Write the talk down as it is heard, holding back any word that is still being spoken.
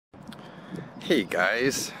Hey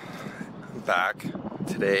guys, I'm back.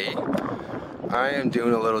 Today I am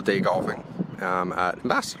doing a little day golfing at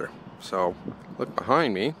Ambassador. So look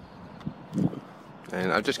behind me,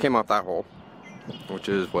 and I just came off that hole, which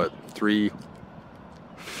is what, about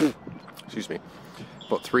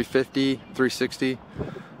 350, 360.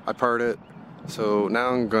 I parred it, so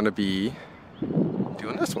now I'm going to be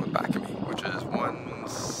doing this one back at me, which is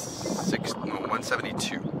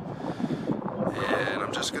 172. And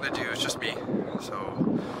I'm just gonna do, it's just me,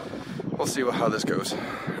 so we'll see how this goes.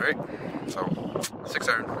 Alright, so 6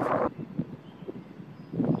 iron.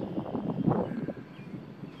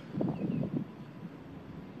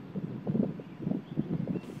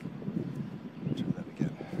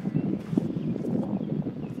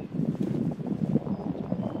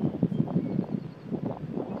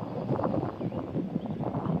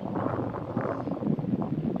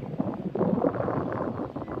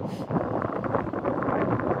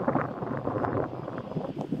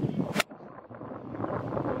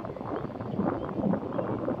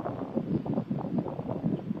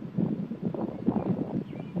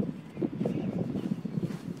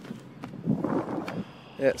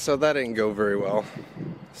 Yeah, so that didn't go very well.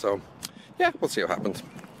 So, yeah, we'll see what happens.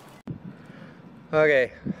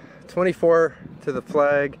 Okay, 24 to the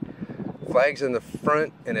flag. Flag's in the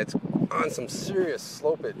front, and it's on some serious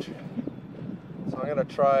slopage. So I'm gonna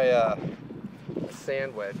try a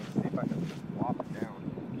sand wedge and see if I can flop it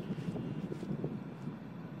down.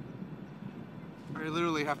 I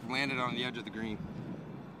literally have to land it on the edge of the green.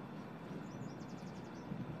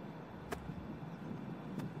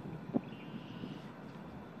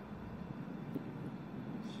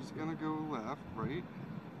 Gonna go left, right.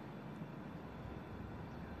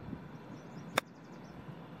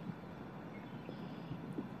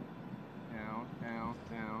 Down, down,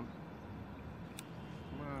 down.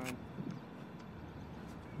 Come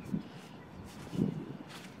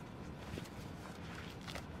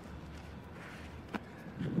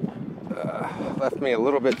on. Left me a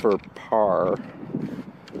little bit for par.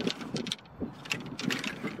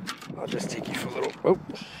 I'll just take you for a little. Oh,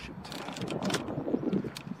 shoot.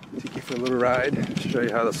 A little ride to show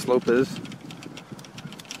you how the slope is.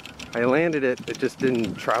 I landed it, it just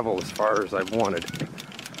didn't travel as far as I wanted.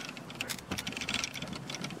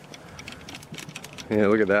 Yeah,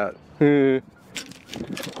 look at that.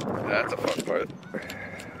 That's a fun part.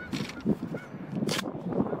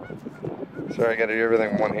 Sorry, I gotta do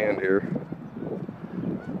everything in one hand here.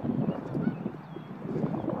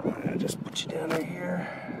 I just put you down right here.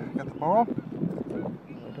 Got the ball? I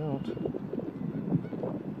don't.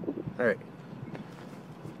 All right.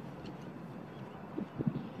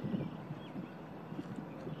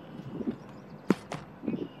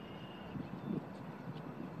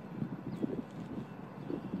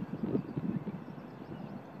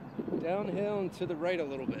 Downhill and to the right a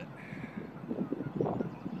little bit.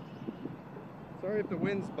 Sorry if the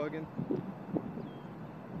wind's bugging.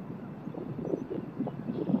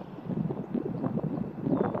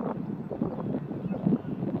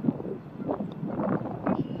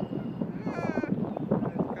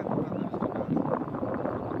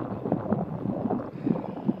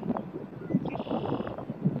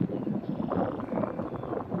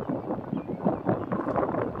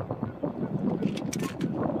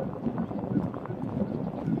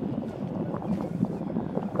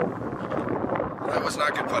 That was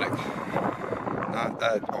not good putting. Not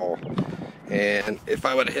at all. And if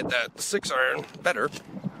I would have hit that 6 iron better,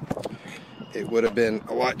 it would have been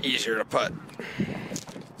a lot easier to putt.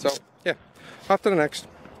 So, yeah, off to the next.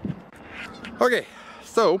 Okay,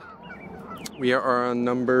 so we are on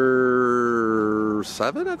number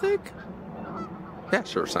 7, I think? Yeah,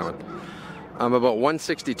 sure, 7. I'm about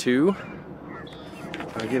 162.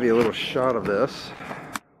 I'll give you a little shot of this.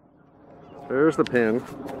 There's the pin.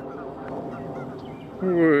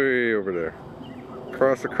 Way over there.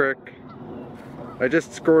 Across the creek. I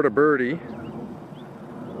just scored a birdie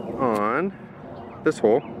on this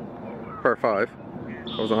hole, par 5.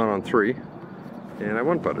 I was on 3, and I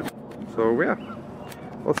 1-putted. So yeah,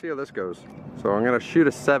 we'll see how this goes. So I'm gonna shoot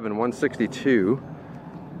a 7, 162,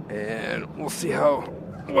 and we'll see how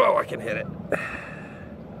well I can hit it.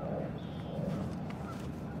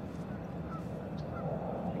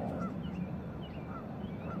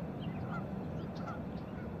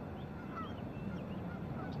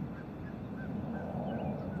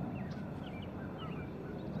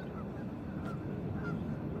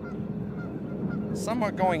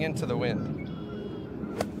 Somewhat going into the wind.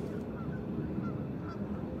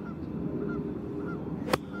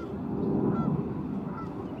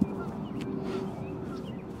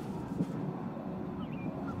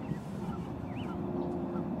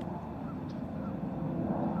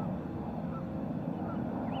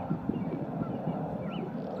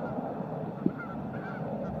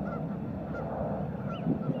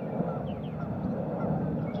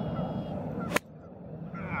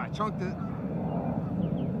 chunked it.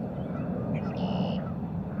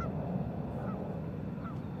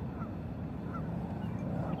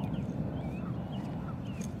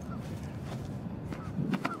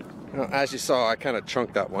 Well, as you saw, I kind of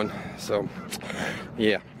chunked that one, so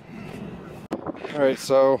yeah. Alright,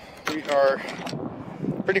 so we are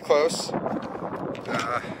pretty close,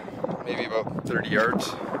 maybe about 30 yards,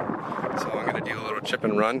 so I'm going to do a little chip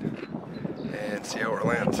and run and see how it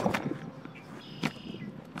lands.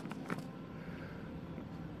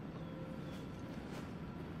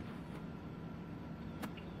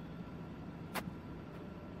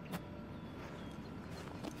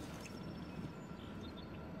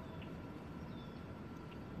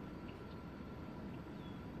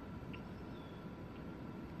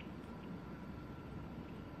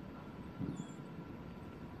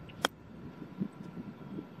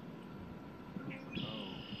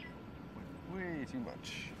 Way too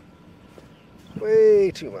much.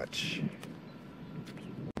 Way too much.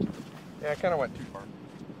 Yeah, I kind of went too far.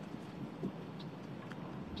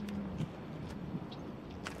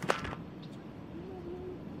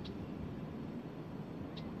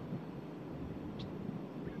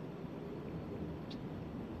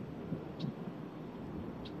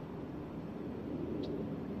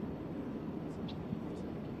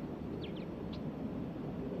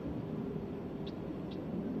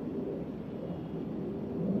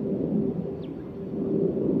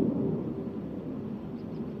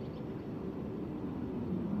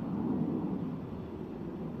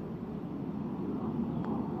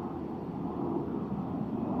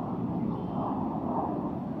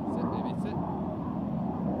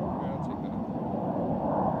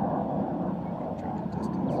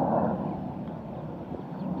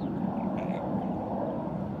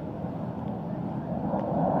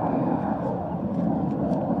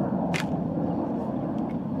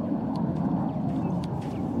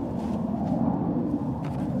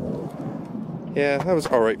 Yeah, that was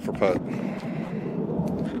alright for putt.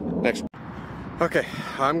 Next. Okay,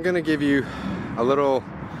 I'm gonna give you a little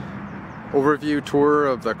overview tour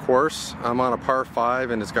of the course. I'm on a par 5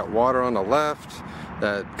 and it's got water on the left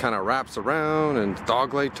that kind of wraps around and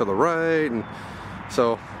dog leg to the right, and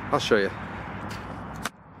so I'll show you.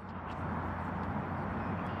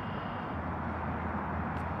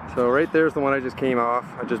 So right there's the one I just came off.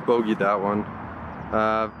 I just bogeyed that one.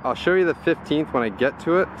 I'll show you the 15th when I get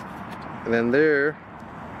to it. And then there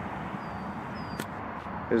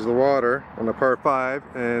is the water on the par 5,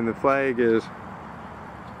 and the flag is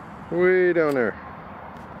way down there.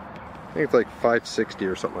 I think it's like 560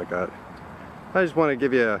 or something like that. I just want to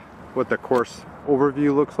give you what the course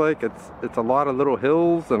overview looks like. It's a lot of little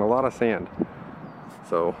hills and a lot of sand.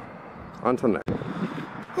 So on to the next.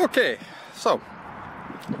 Okay, so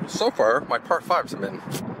far my par 5s have been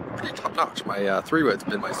pretty top notch. My 3-wood's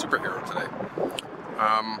been my superhero today.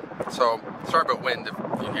 So sorry about wind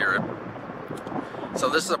if you hear it. So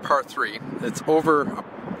this is a par 3. It's over a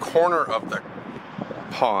corner of the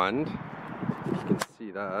pond. You can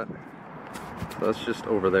see that. So that's just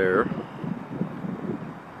over there. A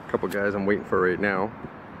couple guys I'm waiting for right now.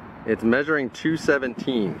 It's measuring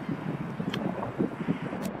 217.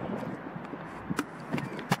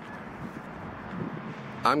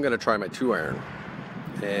 I'm gonna try my 2-iron,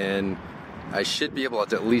 and I should be able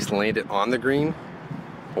to at least land it on the green.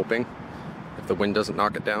 Hoping, if the wind doesn't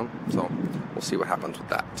knock it down. So we'll see what happens with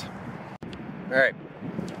that. Alright,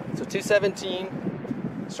 so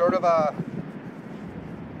 217, sort of a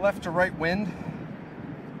left to right wind,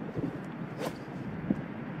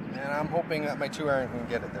 and I'm hoping that my 2-iron can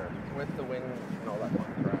get it there with the wind and all that kind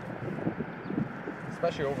of crap,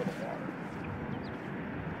 especially over the water.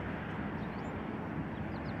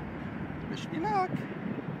 Wish me luck.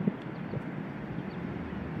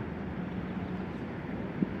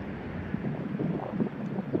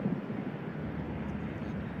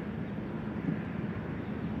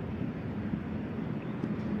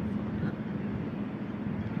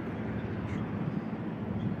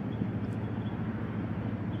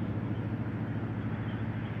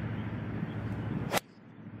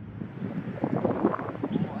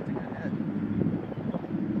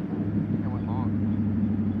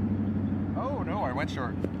 Went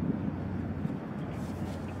short.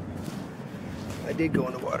 I did go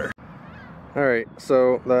in the water. Alright,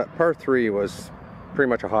 so that par 3 was pretty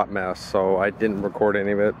much a hot mess, so I didn't record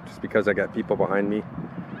any of it just because I got people behind me.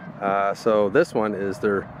 So this one is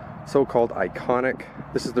their so-called iconic,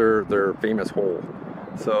 this is their famous hole.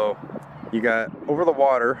 So you got over the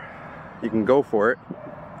water, you can go for it.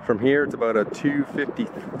 From here it's about a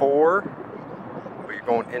 254, but you're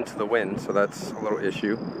going into the wind, so that's a little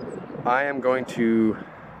issue. I am going to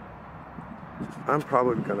I'm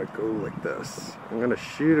probably gonna go like this. I'm gonna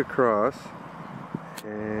shoot across,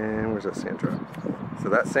 and where's that sand trap? So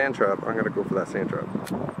that sand trap, I'm gonna go for that sand trap,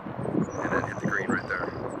 and then hit the green right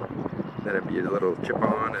there. Then it'd be a little chip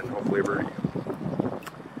on and hopefully a birdie.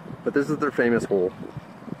 But this is their famous hole.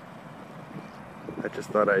 I just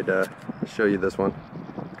thought I'd show you this one.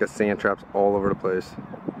 It's got sand traps all over the place.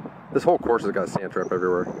 This whole course has got sand trap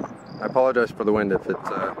everywhere. I apologize for the wind if it's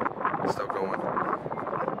still going.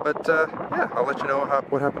 But yeah, I'll let you know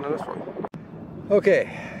what happened on this one. Okay,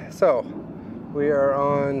 so we are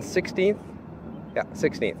on 16th. Yeah,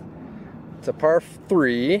 16th. It's a par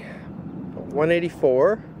 3,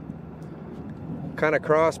 184. Kind of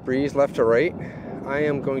cross breeze left to right. I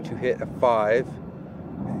am going to hit a 5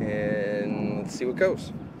 and let's see what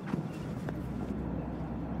goes.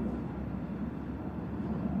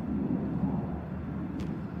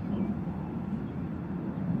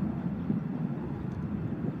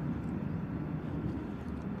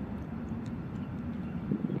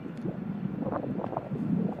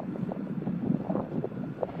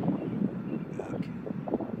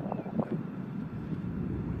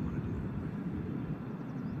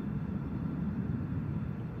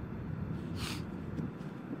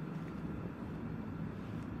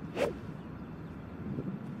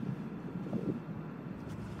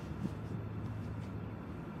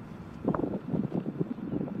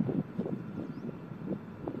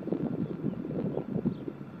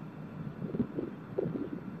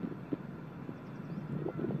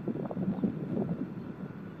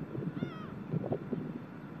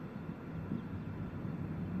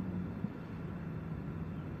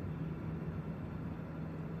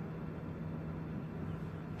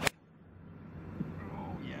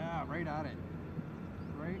 Right at it.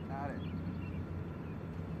 Right at it.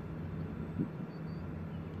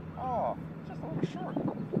 Oh, just a little short.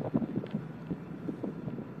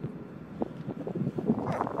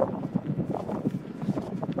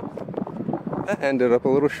 That ended up a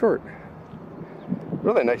little short.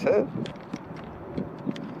 Really nice head.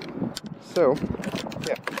 So,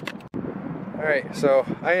 yeah. Alright, so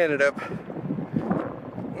I ended up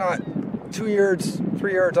not 2 yards,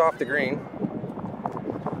 3 yards off the green.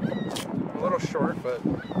 A little short, but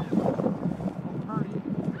not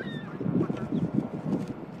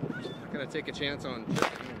gonna take a chance on chipping.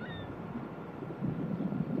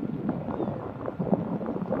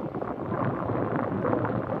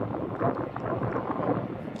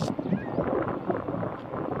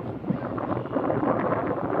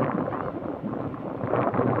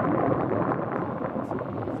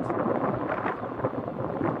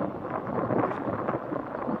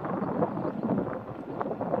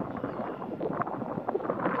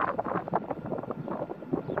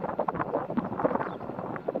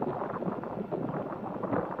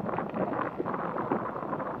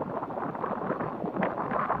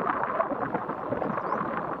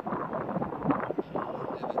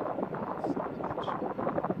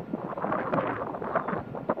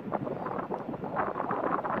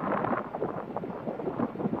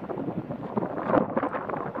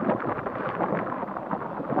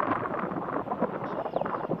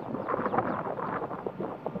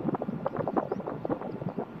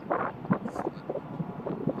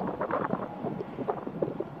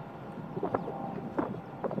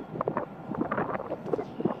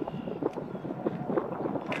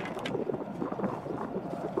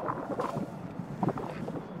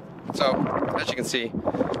 So, as you can see,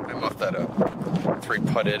 I muffed that up. 3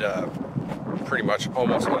 putted pretty much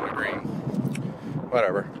almost on the green.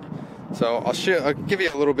 Whatever. So I'll give you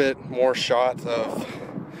a little bit more shot of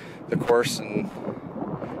the course, and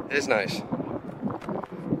it is nice.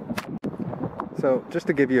 So just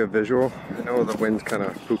to give you a visual, I know the wind's kind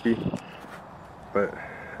of poopy, but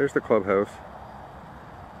there's the clubhouse.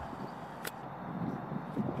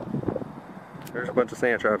 There's a bunch of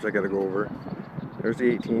sand traps I gotta go over. There's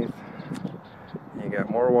the 18th. You got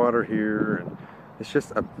more water here, and it's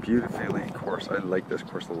just a beautifully course. I like this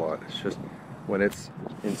course a lot. It's just when it's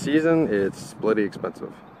in season, it's bloody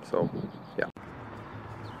expensive. So yeah.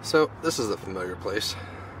 So this is the familiar place.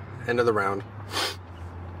 End of the round.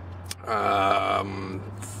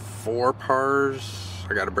 4 pars.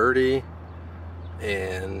 I got a birdie,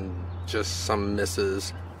 and just some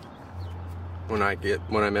misses. When I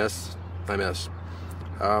miss, I miss.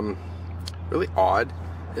 Really odd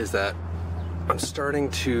is that I'm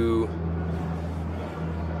starting to,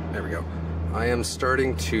 there we go, I am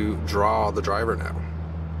starting to draw the driver now.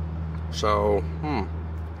 So,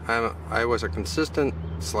 I was a consistent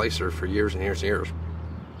slicer for years and years and years.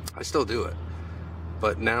 I still do it.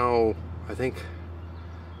 But now, I think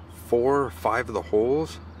 4 or 5 of the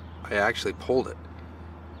holes, I actually pulled it.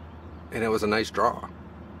 and it was a nice draw.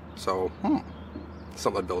 So,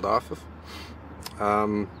 something to build off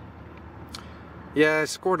of. Yeah, I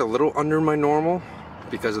scored a little under my normal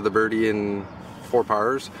because of the birdie and 4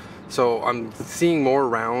 pars. So I'm seeing more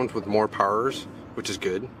rounds with more pars, which is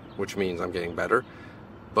good, which means I'm getting better.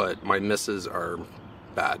 But my misses are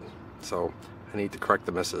bad. So I need to correct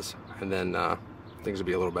the misses, and then things will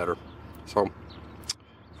be a little better. So,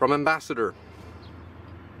 from Ambassador,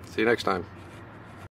 see you next time.